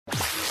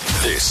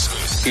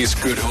This is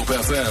Good Hope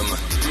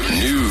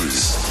FM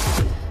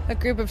News. A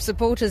group of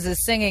supporters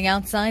is singing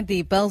outside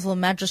the Bellville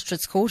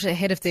Magistrate's Court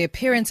ahead of the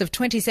appearance of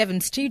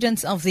 27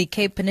 students of the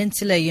Cape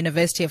Peninsula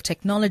University of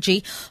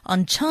Technology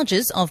on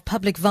charges of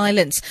public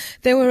violence.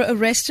 They were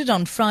arrested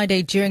on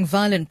Friday during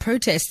violent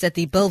protests at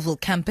the Bellville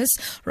campus.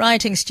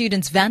 Rioting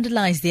students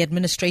vandalized the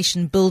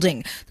administration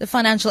building. The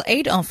financial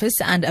aid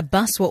office and a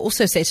bus were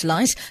also set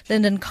alight.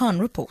 Lyndon Khan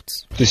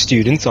reports. The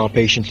students are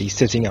patiently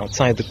sitting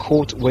outside the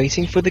court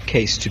waiting for the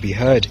case to be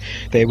heard.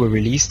 They were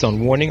released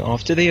on warning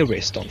after their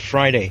arrest on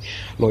Friday.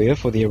 Lawyer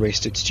for the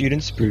arrested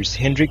students, Bruce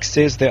Hendricks,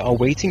 says they are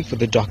waiting for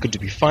the docket to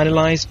be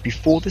finalized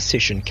before the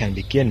session can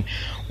begin.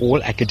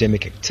 All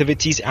academic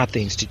activities at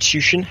the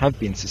institution have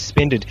been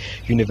suspended.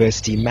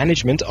 University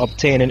management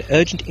obtained an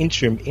urgent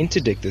interim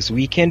interdict this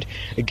weekend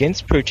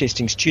against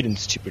protesting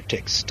students to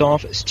protect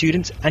staff,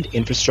 students and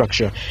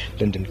infrastructure.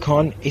 Lyndon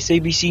Khan,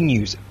 SABC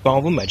News,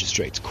 Bellville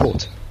Magistrate's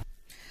Court.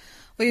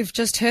 We've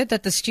just heard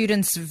that the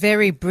students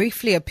very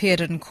briefly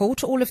appeared in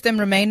court. All of them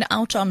remain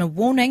out on a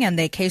warning and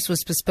their case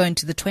was postponed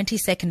to the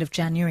 22nd of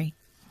January.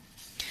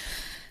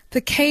 The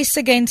case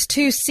against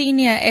two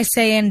senior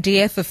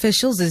SANDF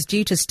officials is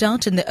due to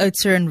start in the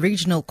Oudtshoorn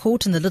Regional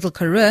Court in the Little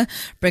Karoo.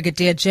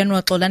 Brigadier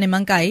General Xolani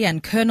Mankai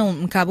and Colonel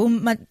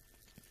Mkabu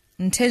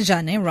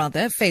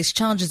Ntejane faced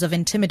charges of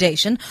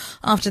intimidation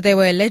after they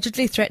were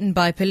allegedly threatened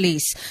by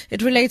police.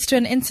 It relates to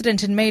an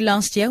incident in May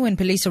last year when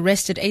police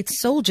arrested 8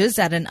 soldiers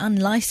at an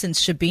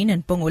unlicensed shebeen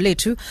in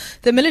Bongoletu.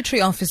 The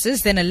military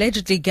officers then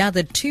allegedly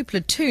gathered 2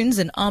 platoons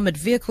in armoured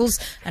vehicles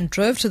and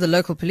drove to the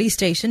local police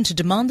station to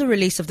demand the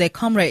release of their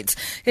comrades.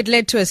 It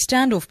led to a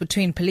standoff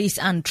between police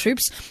and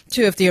troops.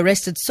 2 of the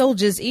arrested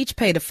soldiers each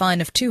paid a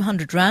fine of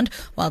 200 rand,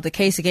 while the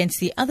case against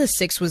the other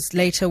 6 was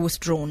later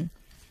withdrawn.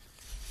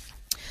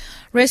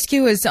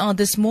 Rescuers are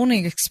this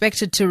morning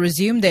expected to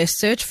resume their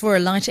search for a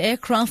light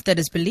aircraft that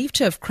is believed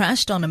to have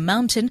crashed on a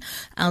mountain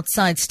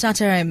outside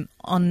Stutterheim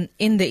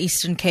in the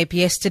Eastern Cape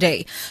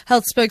yesterday.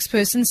 Health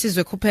spokesperson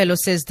Sizwe Kupelo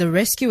says the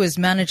rescuers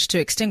managed to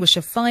extinguish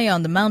a fire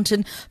on the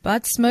mountain,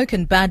 but smoke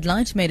and bad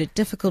light made it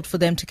difficult for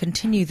them to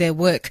continue their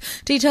work.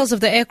 Details of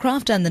the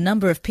aircraft and the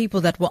number of people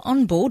that were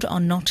on board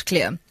are not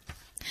clear.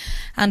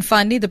 And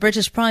finally, the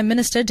British Prime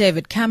Minister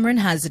David Cameron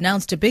has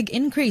announced a big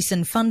increase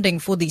in funding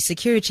for the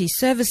security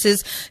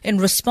services in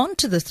response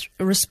to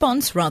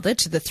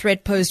the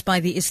threat posed by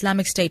the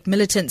Islamic State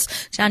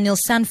militants. Daniel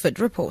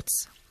Sanford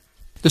reports.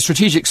 The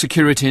Strategic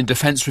Security and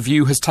Defence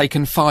Review has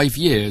taken 5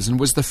 years and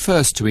was the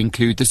first to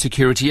include the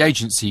security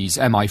agencies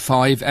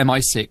MI5,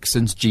 MI6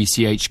 and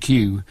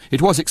GCHQ.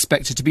 It was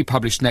expected to be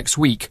published next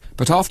week,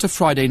 but after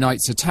Friday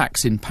night's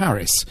attacks in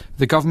Paris,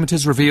 the government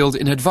has revealed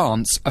in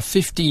advance a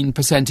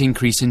 15%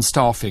 increase in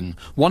staffing,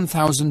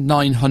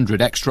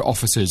 1,900 extra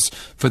officers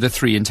for the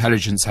 3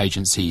 intelligence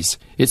agencies.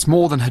 It's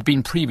more than had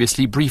been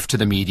previously briefed to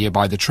the media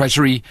by the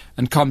Treasury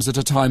and comes at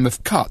a time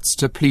of cuts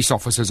to police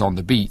officers on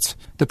the beat.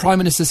 The Prime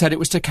Minister said it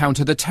was to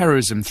counter the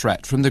terrorism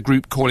threat from the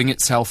group calling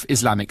itself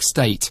Islamic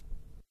State.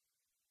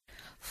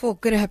 For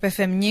Good Hope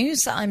FM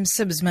News, I'm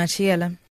Sibs Matiela.